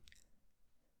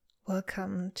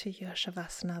Welcome to your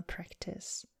Shavasana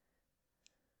practice.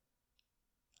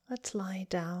 Let's lie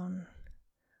down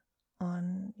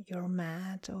on your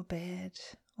mat or bed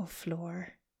or floor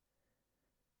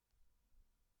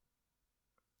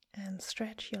and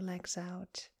stretch your legs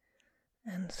out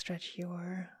and stretch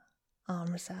your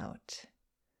arms out.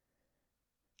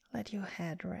 Let your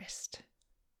head rest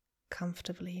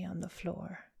comfortably on the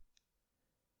floor.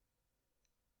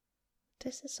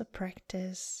 This is a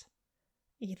practice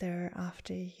either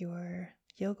after your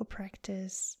yoga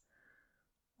practice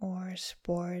or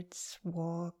sports,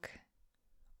 walk,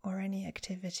 or any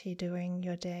activity during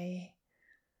your day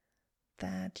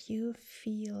that you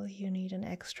feel you need an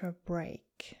extra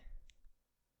break.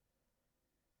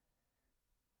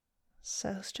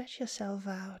 So stretch yourself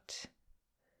out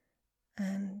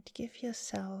and give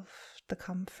yourself the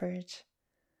comfort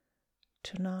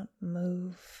to not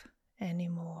move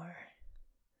anymore.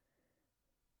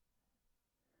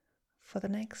 For the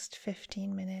next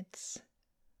 15 minutes,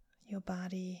 your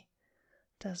body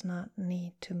does not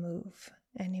need to move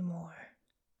anymore.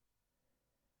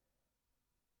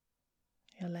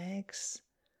 Your legs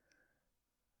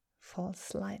fall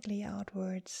slightly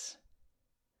outwards,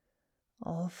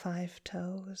 all 5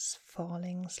 toes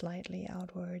falling slightly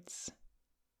outwards.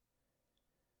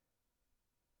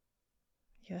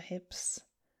 Your hips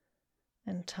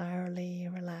entirely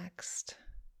relaxed.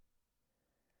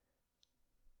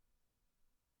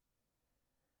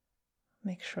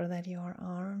 Make sure that your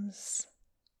arms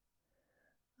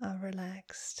are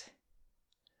relaxed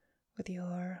with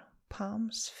your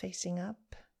palms facing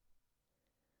up,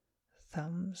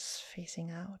 thumbs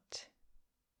facing out,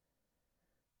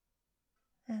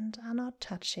 and are not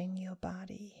touching your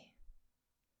body.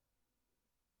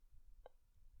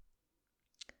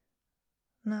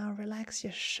 Now relax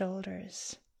your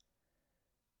shoulders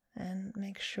and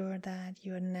make sure that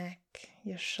your neck,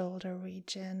 your shoulder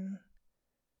region,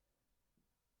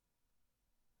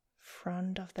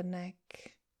 front of the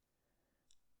neck,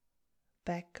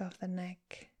 back of the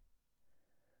neck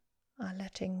are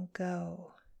letting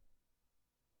go.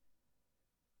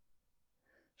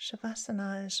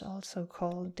 Shavasana is also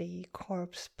called the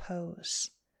corpse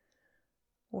pose,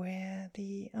 where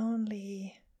the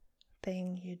only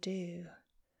thing you do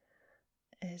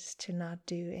is to not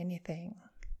do anything.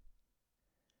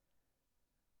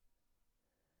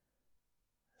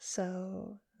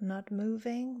 So not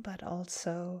moving, but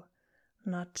also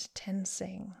not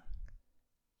tensing,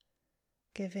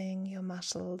 giving your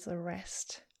muscles a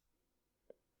rest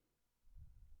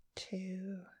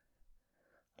to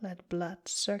let blood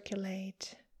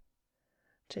circulate,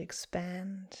 to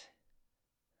expand,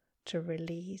 to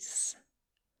release,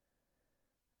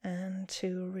 and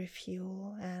to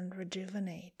refuel and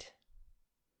rejuvenate.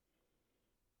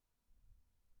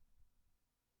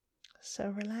 So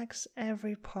relax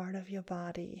every part of your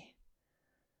body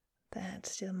that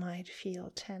still might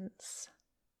feel tense.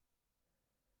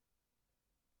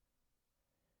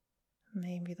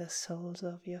 Maybe the soles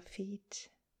of your feet,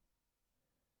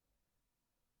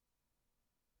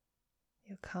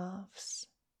 your calves,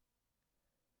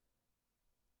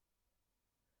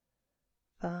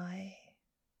 thigh.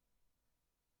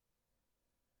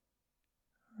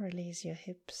 Release your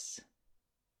hips,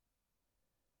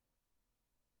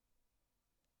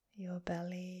 your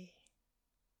belly,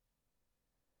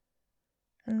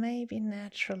 and maybe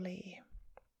naturally,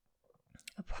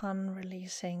 upon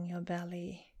releasing your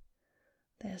belly,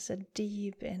 there's a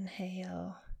deep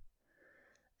inhale,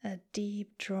 a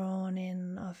deep drawn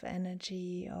in of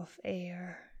energy, of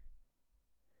air,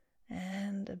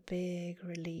 and a big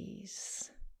release.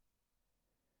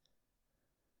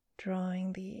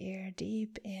 Drawing the air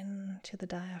deep into the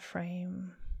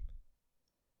diaphragm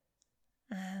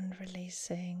and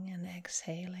releasing and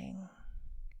exhaling.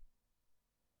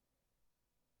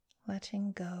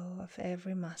 Letting go of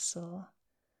every muscle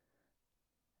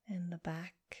in the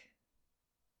back,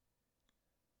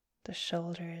 the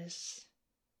shoulders,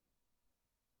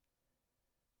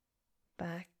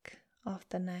 back of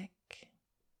the neck,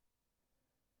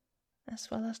 as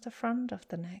well as the front of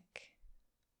the neck.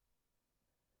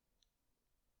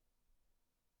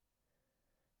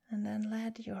 And then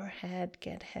let your head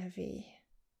get heavy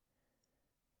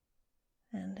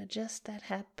and adjust that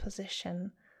head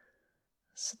position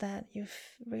so that you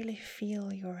really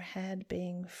feel your head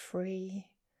being free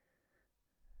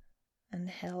and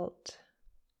held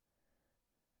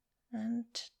and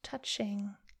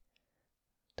touching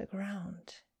the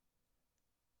ground.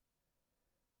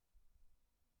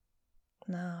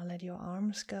 Now let your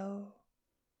arms go,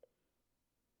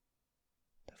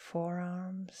 the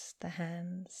forearms, the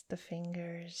hands, the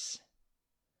fingers.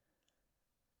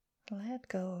 let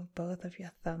go of both of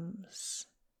your thumbs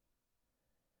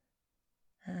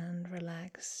and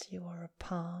relax your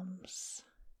palms.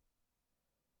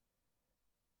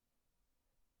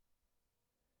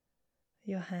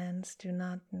 Your hands do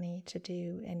not need to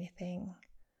do anything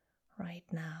right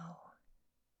now.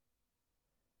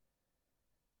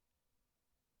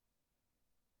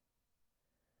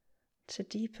 To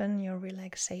deepen your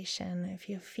relaxation, if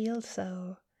you feel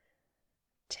so,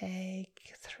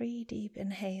 take 3 deep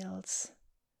inhales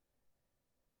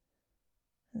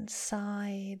and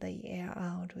sigh the air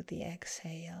out with the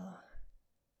exhale.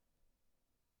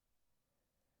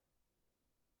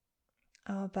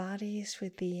 Our bodies,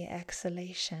 with the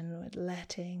exhalation, with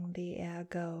letting the air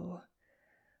go,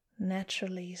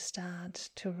 naturally start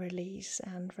to release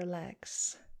and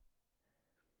relax.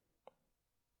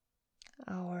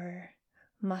 Our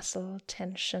muscle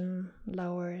tension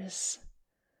lowers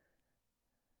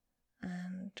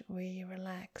and we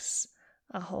relax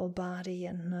our whole body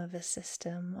and nervous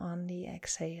system on the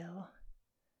exhale.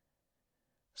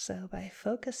 So by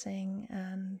focusing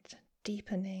and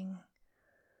deepening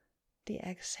the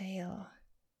exhale,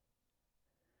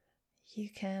 you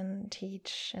can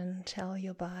teach and tell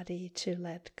your body to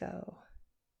let go.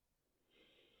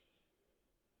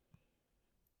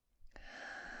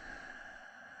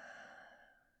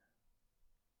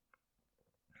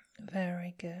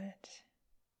 Very good.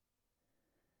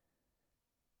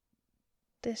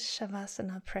 This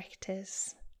Shavasana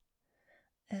practice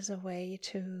is a way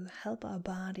to help our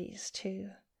bodies to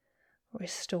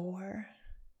restore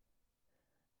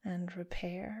and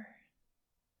repair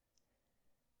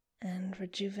and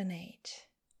rejuvenate,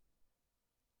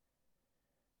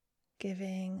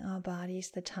 giving our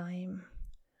bodies the time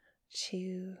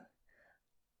to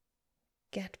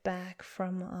get back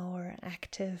from our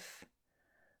active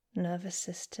nervous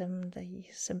system, the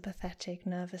sympathetic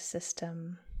nervous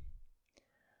system,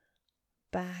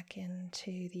 back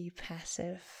into the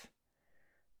passive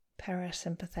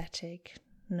parasympathetic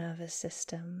nervous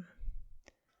system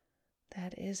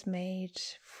that is made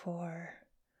for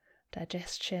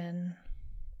digestion,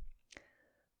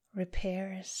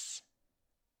 repairs,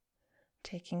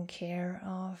 taking care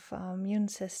of our immune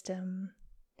system,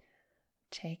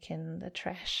 taking the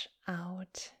trash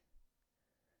out.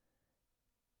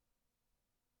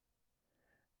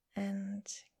 And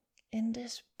in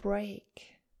this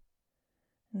break,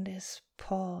 in this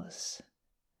pause,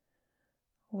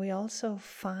 we also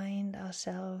find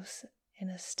ourselves in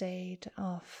a state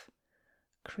of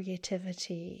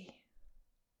creativity.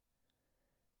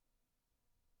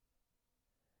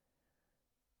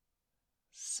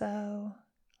 So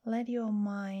let your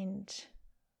mind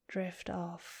drift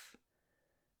off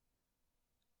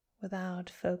without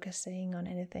focusing on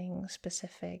anything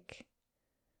specific.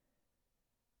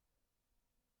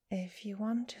 If you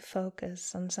want to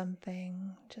focus on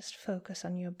something, just focus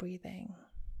on your breathing.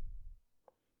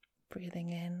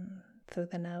 Breathing in through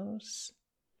the nose,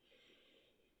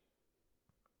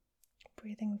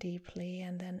 breathing deeply,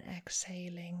 and then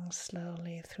exhaling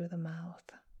slowly through the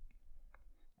mouth.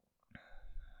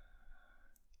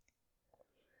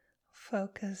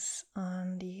 Focus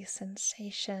on the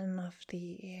sensation of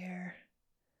the air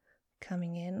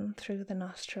coming in through the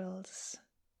nostrils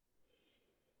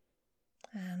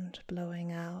and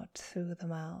blowing out through the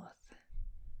mouth.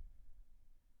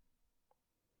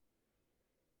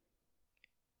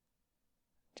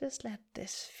 Just let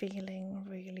this feeling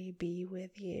really be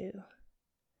with you,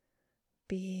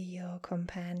 be your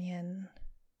companion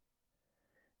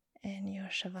in your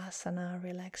Shavasana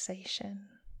relaxation.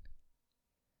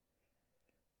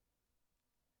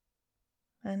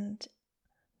 And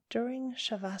during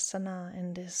Shavasana,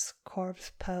 in this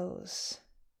corpse pose,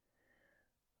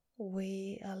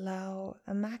 we allow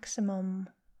a maximum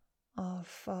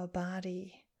of our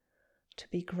body to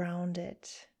be grounded,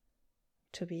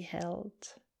 to be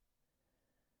held,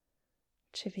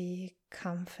 to be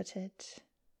comforted,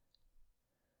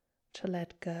 to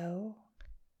let go.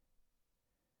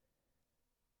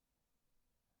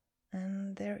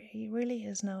 And there really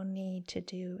is no need to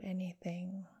do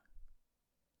anything.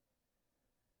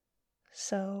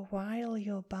 So while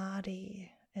your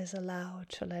body is allowed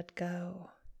to let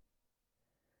go,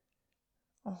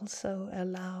 also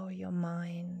allow your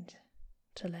mind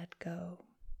to let go.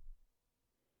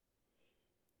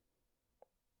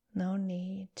 No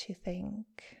need to think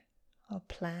or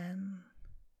plan.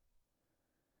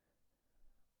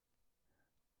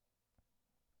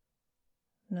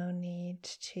 No need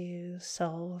to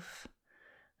solve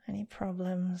any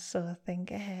problems or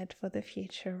think ahead for the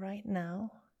future right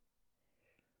now.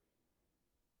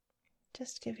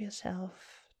 Just give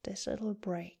yourself this little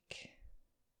break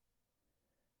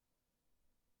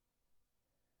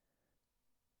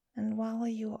And while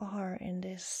you are in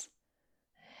this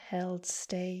held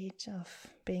state of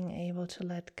being able to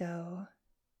let go,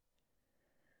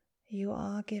 you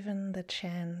are given the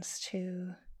chance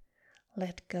to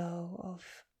let go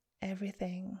of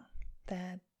everything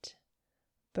that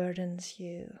burdens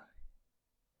you,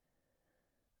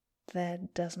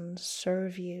 that doesn't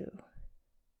serve you,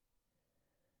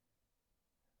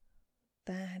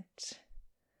 that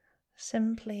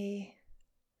simply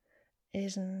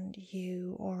isn't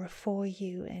you or for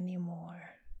you anymore,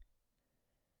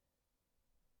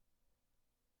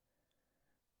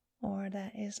 or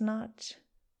that is not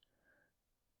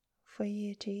for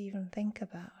you to even think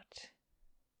about.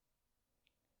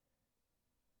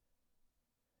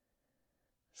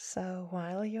 So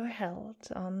while you're held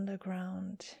on the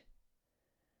ground,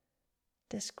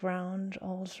 this ground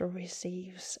also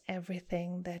receives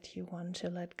everything that you want to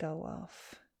let go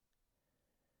of.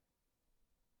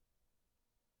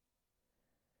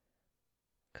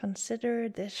 Consider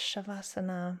this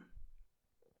Shavasana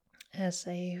as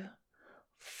a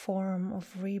form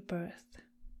of rebirth,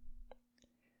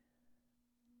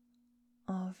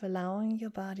 of allowing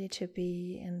your body to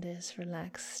be in this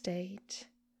relaxed state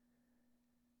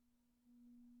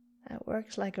that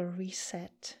works like a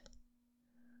reset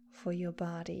for your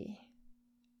body.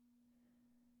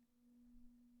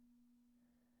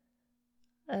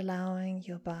 Allowing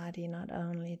your body not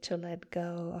only to let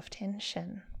go of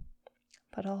tension,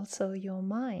 but also your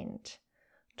mind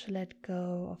to let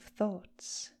go of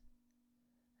thoughts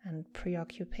and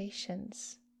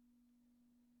preoccupations.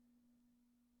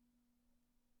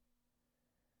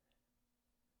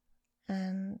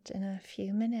 And in a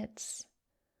few minutes,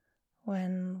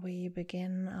 when we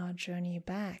begin our journey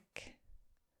back,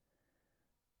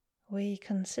 we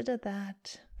consider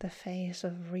that the phase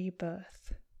of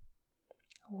rebirth,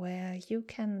 where you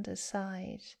can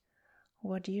decide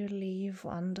what you leave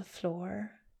on the floor,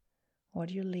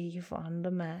 what you leave on the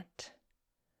mat,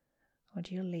 what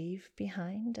you leave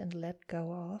behind and let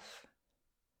go of,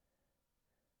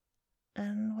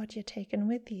 and what you're taking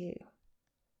with you,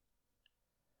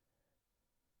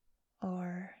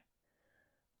 or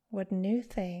what new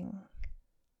thing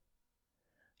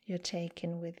you're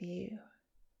taking with you.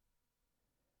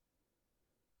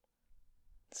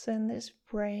 So in this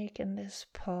break, in this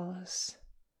pause,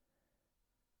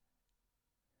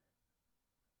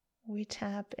 we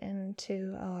tap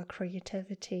into our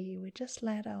creativity. We just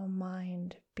let our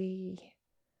mind be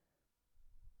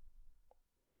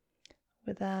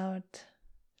without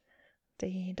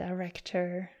the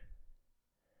director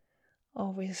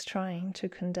always trying to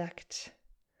conduct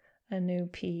a new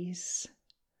piece,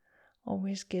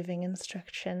 always giving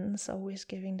instructions, always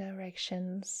giving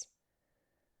directions.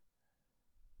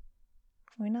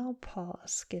 We now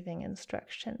pause giving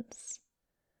instructions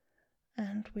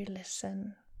and we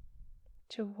listen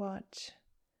to what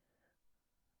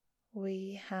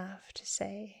we have to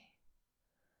say.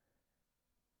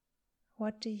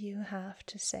 What do you have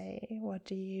to say? What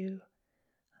do you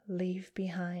leave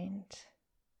behind?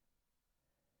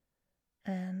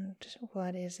 And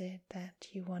what is it that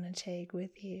you want to take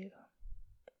with you?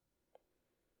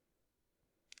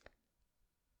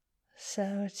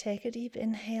 So take a deep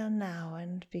inhale now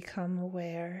and become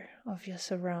aware of your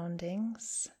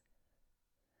surroundings.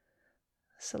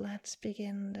 So let's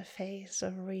begin the phase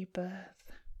of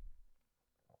rebirth.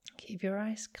 Keep your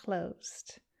eyes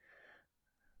closed.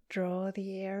 Draw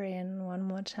the air in one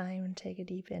more time and take a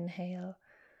deep inhale.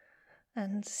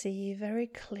 And see very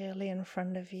clearly in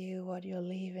front of you what you're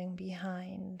leaving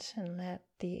behind, and let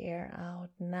the air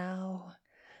out now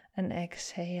and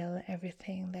exhale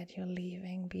everything that you're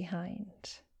leaving behind.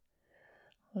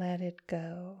 Let it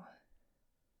go.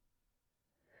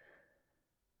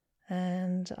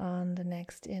 And on the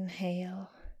next inhale,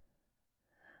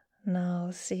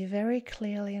 now see very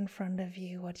clearly in front of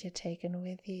you what you're taking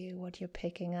with you, what you're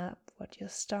picking up, what you're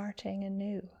starting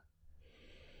anew.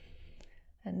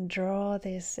 And draw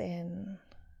this in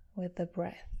with the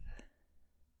breath.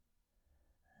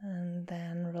 And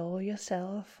then roll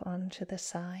yourself onto the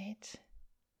side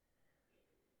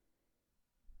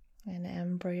in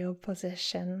embryo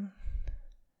position,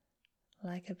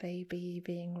 like a baby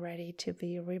being ready to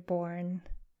be reborn.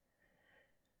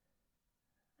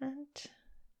 And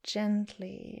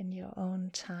gently in your own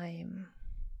time,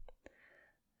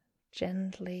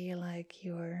 gently like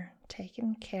you're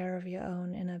taking care of your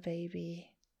own inner baby,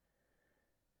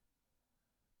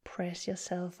 press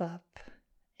yourself up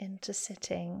into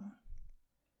sitting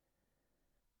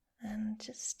and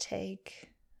just take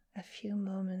a few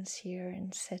moments here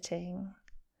in sitting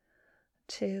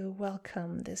to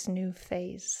welcome this new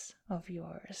phase of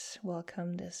yours,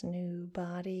 welcome this new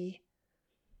body,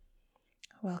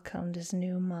 welcome this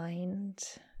new mind.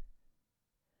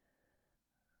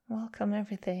 Welcome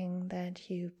everything that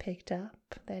you picked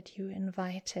up, that you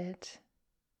invited.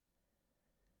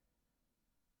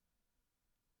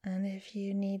 And if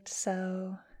you need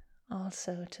so,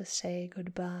 also to say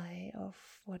goodbye of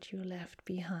what you left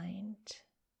behind.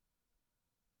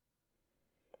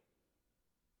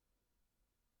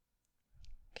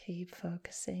 Keep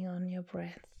focusing on your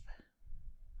breath.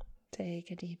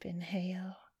 Take a deep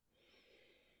inhale.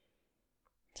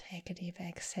 Take a deep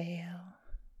exhale.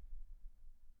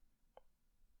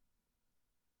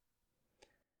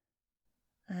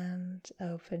 And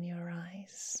open your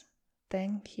eyes.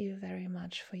 Thank you very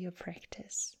much for your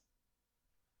practice.